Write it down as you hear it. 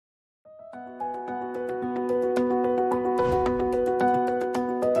سڵافەر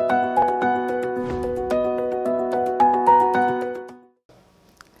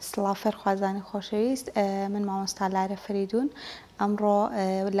خوازانی خۆشەویست من مامۆستا لارە فەریدون ئەمڕۆ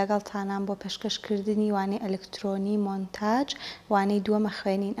لەگەڵتانان بۆ پێشکەشکردنی وانەی ئەلکترۆنی مۆنتاژ وانەی دووەمە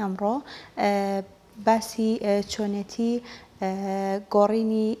خوێنین ئەمڕۆ باسی چۆنێتی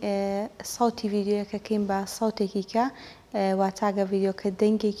گۆڕینی ساوتی ڤیدیۆیەکەکەین بە ساوتێکی کە واتاگە ڤیدیۆکە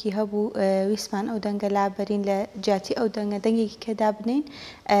دەنگێکی هەبوو ویسمان ئەو دەنگە لابەرین لە جیاتی ئەو دەنگە دەنگێکی کەدا بنین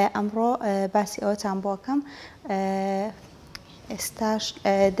ئەمڕۆ باسی ئەوەتان بۆکەم ئێستاش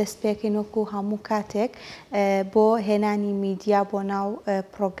دەست پێکەین وەکو هەموو کاتێک بۆ هێنانی میدیا بۆ ناو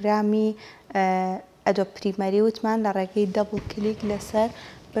پرۆگرامی ئەدۆب پریمەری وتمان لە ڕێگەی دەبڵ کلیک لەسەر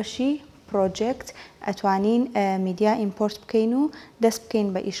بەشی پرۆجێکت ئەتوانین میدیا ئیمپۆرت بکەین و دەست بکەین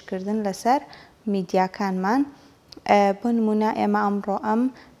بە ئیشکردن لەسەر میدیاکانمان بۆ نمونە ئێمە ئەمڕۆ ئەم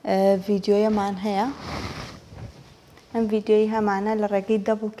ڤیدیۆیەمان هەیە ئەم ڤیدیۆی هەمانە لە ڕێگەی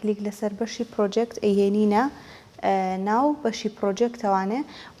دەبڵ کلیک لەسەر بەشی پرۆجێکت ئەیهێنینە ناو بەشی پرۆجێکتەوانێ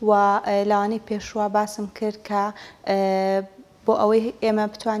و لەوانەی پێشوا باسم کرد کە بۆ ئەوەی ئێمە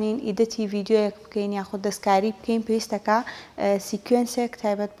بتوانین ئیدەتی ڤیدیۆیەک بکەین یاخود دەستکاری بکەین پێویستەکە سیکوێنسێک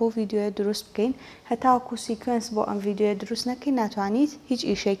تایبەت بۆ ڤیدیۆ دروست بکەین هەتاوەکو سیکوێنس بۆ ئەم ڤیدیۆ دروست نەکەین ناتوانیت هیچ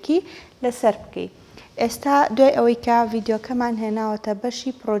ئیشێکی لەسەر بکەیت ئێستا دوای ئەوەی کە ڤیدیۆکەمان هێناوەتە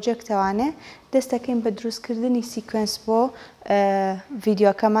بەشی پرۆجێکتەوانێ دەستەکەین بە دروستکردنی سیکوێنس بۆ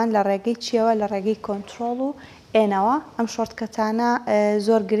ڤیدیۆکەمان لە ڕێگەی چیەوە لە ڕێگەی کۆنترۆڵ و ئێنەوە ئەم شۆرتکەتانە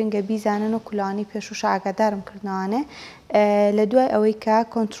زۆر گرنگە بیزانن و کولانی پێشوش ئاگادارم کردنەوەانێ لە دوای ئەوەی کە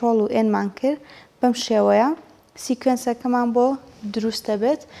کۆنترۆڵ و ئێنمان کرد بەم شێوەیە سیکوێنسەکەمان بۆ دروستە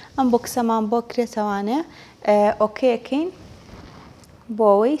بێت ئەم بۆکسەمان بۆ کرێتەوانێ ئۆکەیەکەین بۆ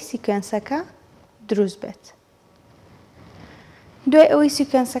ئەوەی سیکوێنسەکە دروست بێت دوای ئەوەی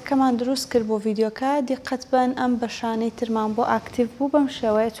سیکوێنسەکەمان دروست کرد بۆ ڤیدیۆکە دیقەت بن ئەم بەشانەی ترمان بۆ ئاکتیڤ بوو بەم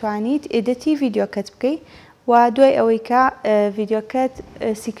شێوەیە توانیت ئیدەتی ڤیدیۆکەت بکەیت و دوای ئەوەی کە ڤیدیۆکەت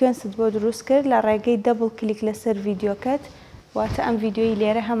سیکوێنست بۆ دروست کرد لە ڕێگەی دەبڵ کلیک لەسەر ڤیدیۆکەت واتە ئەم ڤیدیۆی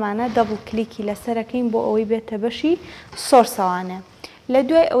لێرە هەمانە دەبڵ کلیکی لەسەرەکەین بۆ ئەوەی بێتە بەشی سۆرسەوانە لە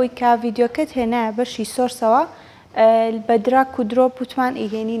دوای ئەوەی کە ڤیدیۆکەت هێنایە بەشی سۆرسەوە بە دراگ و درۆپ وتمان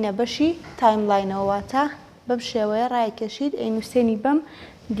ئیهێنینە بەشی تایملاینەوە واتە بەم شێوەیە ڕایکەشید ئەینوسێنی بەم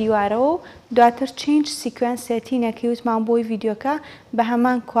دیوارەوە و دواتر چینج سیکوێنس سێتینەکەی وتمان بۆی ڤیدیۆکە بە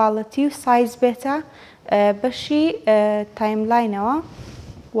هەمان کواڵەتی و سایز بێتە بەشی تایملاینەوە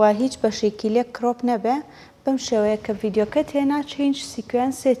و هیچ بەشێکی لێک کڕۆپ نەبێ بەم شێوەیە کە ڤیدیۆکەت هێنا چینج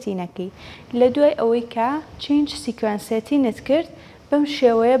سیکوێنس سێتینەکەی لە دوای ئەوەی کە چینج سیکوێنس سێتینت کرد بەم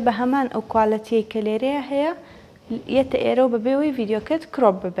شێوەیە بە هەمان ئەو کواڵەتیەی کە لێرەیە هەیە یەتە ئێرە و بەبێەوەی ڤیدیۆکەت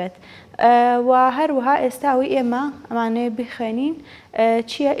کڕۆپ ببێت و هەروەها ئێستا ئەوەی ئێمە ئەمانەیە بخوێنین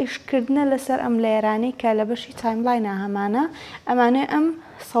چییە ئیشکردنە لەسەر ئەم لێرانەی کە لە بەشی تایملاینە هەمانە ئەمانەیە ئەم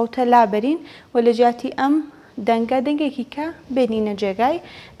سەوتە لابەرین و لە جیاتی ئەم دەنگە دەنگێکی کە بێنینە جێگای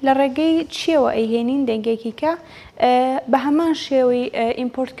لە ڕێگەی چیەوە ئەیهێنین دەنگێکی کە بە هەمان شێوەی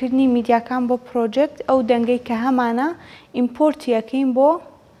ئیمپۆرتکردنی میدیاکان بۆ پرۆجێکت ئەو دەنگەی کە هەمانە ئیمپۆرتیەکەین بۆ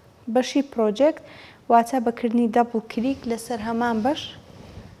بەشی پرۆجێکت واتە بەکردنی دەبڵ کلیک لەسەر هەمان بەش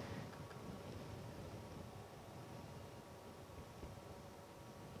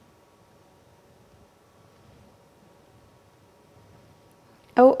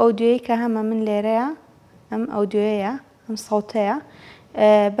ئەو ئەودیۆیی کە هەمە من لێرەیە ئەم ئەودیۆیە ئەم سەوتەیە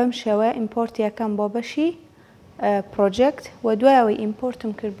بەم شێوەیە ئیمپۆرتیەکەم بۆ بەشی پرۆجێکت و دوایەوەی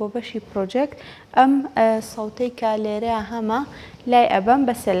ئیمپۆرتم کرد بۆ بەشی پرۆجێکت ئەم سەوتەی کە لێرەیە هەمە لای ئەبەم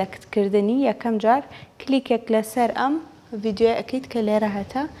بە سەلەکتکردنی یەکەم جار کلیکێک لەسەر ئەم ڤیدیۆ ئەەکەیت کە لێرە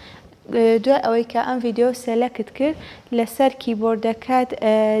هەتە دوای ئەوەی کە ئەم ڤیدیۆ سەلەکت کرد لەسەر کیبۆردەکەت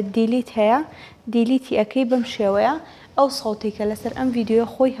دیلیت هەیە دیلیتی ئەەکەی بەم شێوەیە ئەو سەوتی کە لەسەر ئەم ڤیدیۆ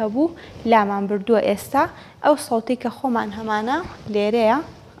خۆی هەبوو لامان بردووە ئێستا ئەو سەوتی کە خۆمان هەمانە لێرەیە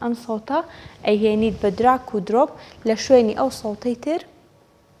ئەم سەوتە ئەیهێنیت بە دراگ و درۆپ لە شوێنی ئەو سەوتەی تر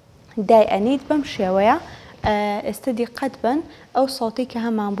دای ئەنیت بەم شێوەیە ئێستا دیقەت بن ئەو سەوتی کە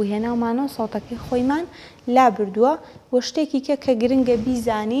هەمان بوو هێناومانەوە سەوتەکەی خۆیمان لا بردووە و شتێکی کە گرنگە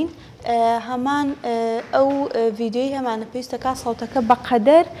بیزانین هەمان ئەو ڤیدیۆی هەمانە پێویستەکە سەوتەکە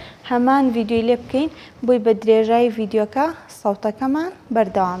بەقەدەر هەمان ڤیدیۆی لێ بکەین بۆی بە درێژایی ڤیدیۆکە سەوتەکەمان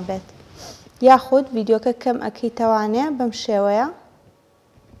بەردەوام بێت یاخود ڤیدیۆکە کەم ئەەکەیتەوانێ بەم شێوەیە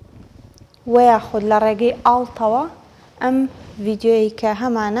و یاخود لە ڕێگەی ئاڵتەوە ئەم ڤیدیۆی کە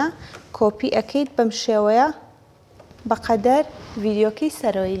هەمانە کۆپی ئەەکەیت بەم شێوەیە بەقەدەر ڤیدیۆکەی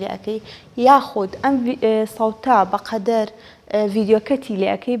سەرەوەی لێ ئەەکەی یاخود ئەم سەوتە بەقەدەر ڤیدیۆکەتی لێ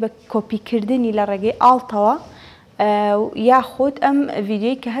ئەەکەی بە کۆپیکردنی لە ڕێگەی ئاڵتەوە یاخود ئەم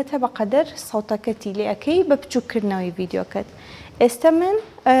ڤیدیۆی کە هەتە بەقەدەر سەوتەکەتی لێ ئەەکەی بە بچووکردنەوەی ڤیدیۆکەت. ئێستا من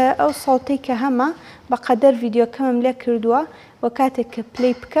ئەو سەوتەی کە هەمە بەقەدەر ڤیدیۆکەمم لێ کردووە و کاتێک کە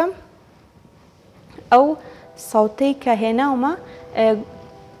پلەی بکەم ئەو سەوتەی کە هێناومە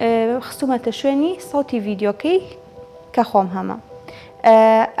خستومەتە شوێنی سەوتی ڤیدیۆکەی کە خۆم هەمە.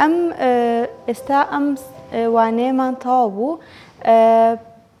 ئێستا ئەم وانەیەمان تەواو بوو،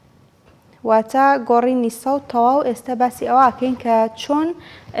 واتە گۆڕینی سەوت تەواو. ئێستا باسی ئەوە ئاکەین کە چۆن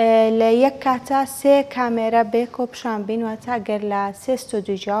لە یەک کاتە سێ کامێرە بێکۆ پیشان بین، واتە ئەگەر لە سێ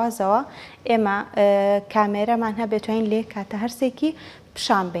ستۆدیۆ جیاوازەوە ئێمە کامێرەمان هەبێتوانین لێ کاتە هەرسێکی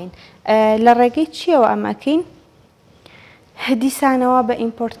پیشان بین. لە ڕێگەی چیەوە ئەم ئەکەین؟ دیسانەوە بە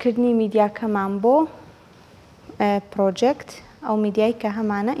ئیمپۆرتکردنی میدیاکەمان بۆ پرۆجێکت، ئەو میدیایی کە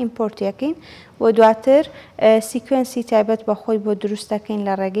هەمانە ئیمپۆرتیەکەین و دواتر سیکوێنسی تایبەت بە خۆی بۆ دروستەکەین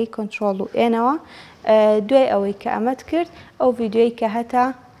لە ڕێگەی کۆنترۆڵ و ئێنەوە. دوای ئەوەی کە ئەمەت کرد، ئەو ڤیدیۆی کە هەتا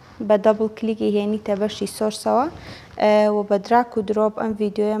بە دەبڵ کلیکی هێنیتە بەشی سۆرسەوە و بە دراک و درۆپ ئەم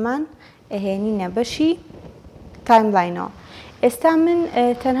ڤیدیۆیەمان ئەهێنینە بەشی تایملاینەوە. ئێستا من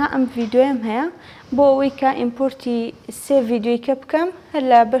تەنها ئەم ڤیدیۆیم هەیە بۆ ئەوەی کە ئیمپۆرتی سێ ڤیدیۆیکە بکەم هەر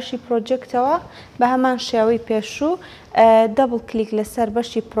لە بەشی پرۆجێکتەوە بە هەمان شێوەی پێشوو دەبڵ کلیک لەسەر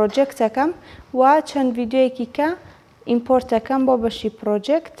بەشی پرۆجێکتەکەم و چەند ڤیدیۆیەکی کە ئیمپۆرتەکەم بۆ بەشی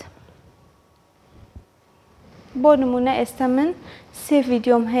پرۆجێکت. بۆ نمونە ئێستا من سێ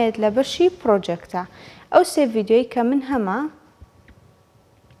ڤیدیۆم هەیە لە بەشی پرۆجێکتە. ئەو سێ ڤیدیۆی کە من هەمە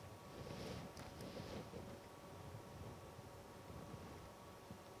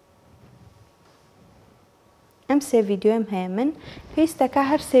ئەم سێ ڤیدیۆم هەیە من پێویستەکە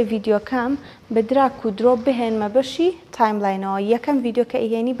هەر سێ ڤیدیۆکەم بە دراک و درۆپ بهێنمە بەشی تایملاینەوە. یەکەم ڤیدیۆ کە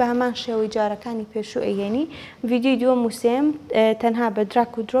ئەهێنی بە هەمان شێوەی جارەکانی پێشوو ئەهێنی، ڤیدیۆی دووەم و سێم تەنها بە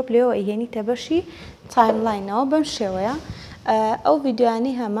دراک و درۆپ لێەوە ئەهێنیتە بەشی تایملاینەوە. بەم شێوەیە ئەو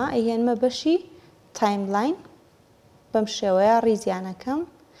ڤیدیۆیانەی هەمە ئەهێنمە بەشی تایملاین. بەم شێوەیە ڕیزیانەکەم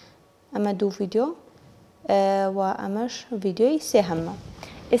ئەمە دوو ڤیدیۆ و ئەمەش ڤیدیۆی سێهەممە.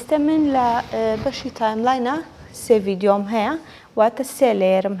 ئێستا من لە بەشی تایملاینە سێ ڤیدیۆم هەیە، واتە سێ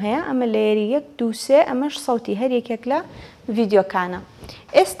لێرم هەیە، ئەمە لێری 1 2 3 ئەمەش سەوتی هەر یەکێک لە ڤیدیۆکانە.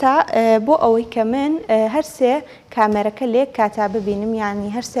 ئێستا بۆ ئەوەی کە من هەر سێ کامێرەکە لێک کاتا ببینم، یانی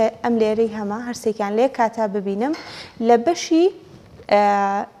هەر سێ ئەم لێرەی هەمە هەرسێکیان لێک کاتا ببینم، لە بەشی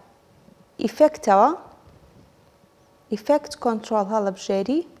ئیفێکتەوە ئیفێکت کۆنترۆڵ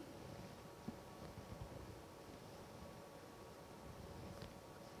هەڵەبژێری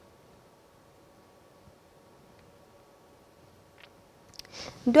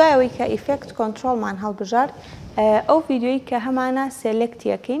دوای ئەوەی کە ئیفێکت کۆنترۆڵمان هەڵبژارد، ئەو ڤیدیۆی کە هەمانە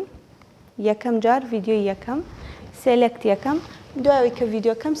سێلێکتیەکەین، یەکەم جار ڤیدیۆی یەکەم سێلێکتیەکەم، دوای ئەوەی کە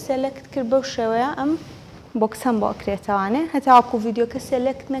ڤیدیۆکەم سێلێکت کرد بەو شێوەیە ئەم بۆکسەم بۆ ئەکرێتەوانێ، هەتاوەکو ڤیدیۆکە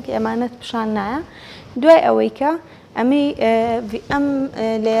سێلێکت نەکە ئەمانەت پیشان نایە. دوای ئەوەی کە ئەم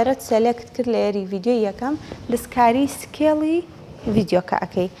لێرەت سێلێکت کرد لە یەری ڤیدیۆی یەکەم، دەستکاری سکێڵی ڤیدیۆکە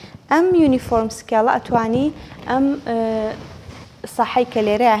ئەەکەی. ئەم یونیفۆرم سکێڵە ئەتوانی ئەم ساحەی کە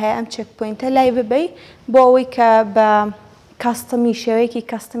لێرەیە هەیە ئەم چێک پۆینتە لای ببەی بۆ ئەوەی کە بە کاستەمی شێوەیەکی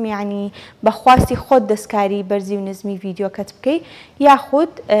کاستەم، یعنی بەخواستی خۆت دەستکاری بەرزی و نزمی ڤیدیۆکەت بکەی،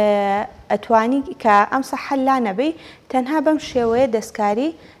 یاخود ئەتوانی کە ئەم ساحە لا نەبەی تەنها بەم شێوەیە دەستکاری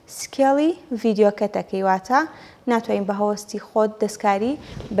سکێڵی ڤیدیۆکەتەکەی، واتە ناتوانین بە هەوەستی خۆت دەستکاری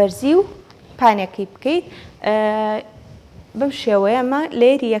بەرزی و پانێکی بکەیت. بەم شێوەیە ئەمە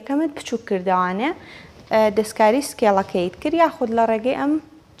لێری یەکەمت بچووک کردەوانێ دەستکاری سکێڵەکەیت کرد، یاخود لە ڕێگەی ئەم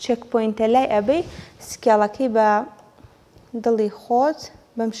چێک پۆینتە لای ئەبەی سکێڵەکەی بە دڵی خۆت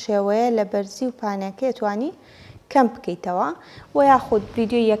بەم شێوەیە لە بەرزی و پانەکەی ئەتوانی کەم بکەیتەوە. و یاخود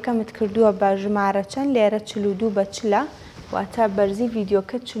ڤیدیۆی یەکەمت کردووە بە ژمارە چەند، لێرە 42 بە 40، واتە بەرزی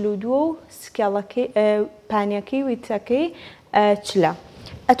ڤیدیۆکە 42 و سکێڵەکەی پانیەکەی ویتەکەی 40.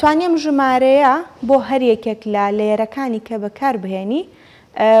 ئەتوانی ئەم ژمارەیە بۆ هەر یەکێک لە لێرەکانی کە بەکاربهێنی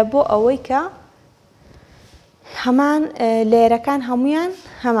بۆ ئەوەی کە هەمان لێرەکان هەمویان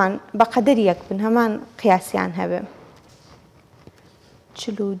هەمان بەقەدەر یەک بن، هەمان قیاسیان هەبێ.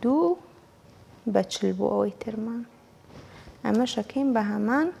 42 بە 40 بۆ ئەوەی ترمان. ئەمە شەکەین بە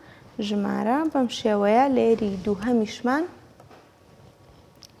هەمان ژمارە، بەم شێوەیە لێری دووهەمیشمان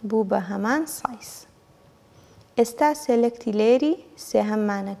بوو بە هەمان سایز. ئێستا سێلێکتی لێری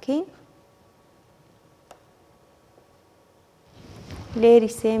سێهەممانەکەین، لێری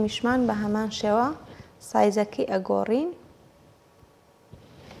سێمیشمان بە هەمان شێوە سایزەکەی ئەگۆڕین،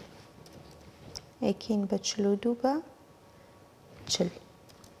 ئەیکەین بە 42 بە 40.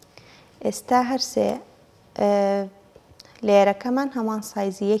 ئێستا هەرسێ لێرەکەمان هەمان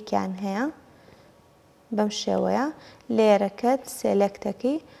سایزی یەکیان هەیە، بەم شێوەیە لێرەکەت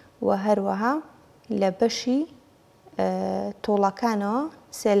سێلێکتەکەی و هەروەها لە بەشی تۆڵەکانەوە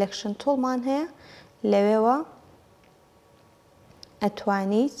سێلێکشن تۆڵمان هەیە لەوێوە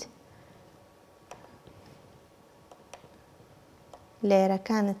ئەتوانیت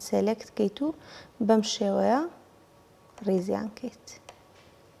لێرەکانت سێلێکت بکەیت و بەم شێوەیە ڕیزیان کەیت.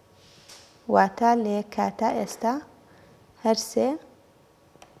 واتە لە یەک کاتە ئێستا هەر سێ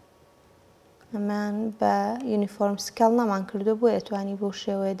ئەمان بە یونیفۆرم سکەڵ نەمان کردو بۆ ئەتوانی بۆ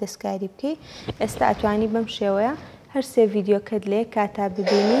شێوەیە دەستکاری بکەیت. ئێستا ئەتوانی بەم شێوەیە هەر سێ ڤیدیۆکەت لە یەک کاتا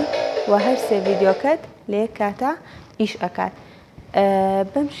ببینی و هەر سێ ڤیدیۆکەت لە یەک کاتا ئیش ئەکات.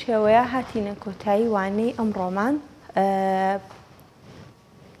 بەم شێوەیە هاتینە کۆتایی وانەی ئەمڕۆمان.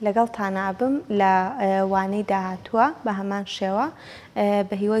 لەگەڵتان نابم لە وانەی داهاتووە بە هەمان شێوە.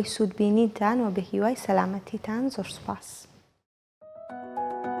 بە هیوای سوودبینیتان و بە هیوای سەلامەتیتان زۆر سوپاس.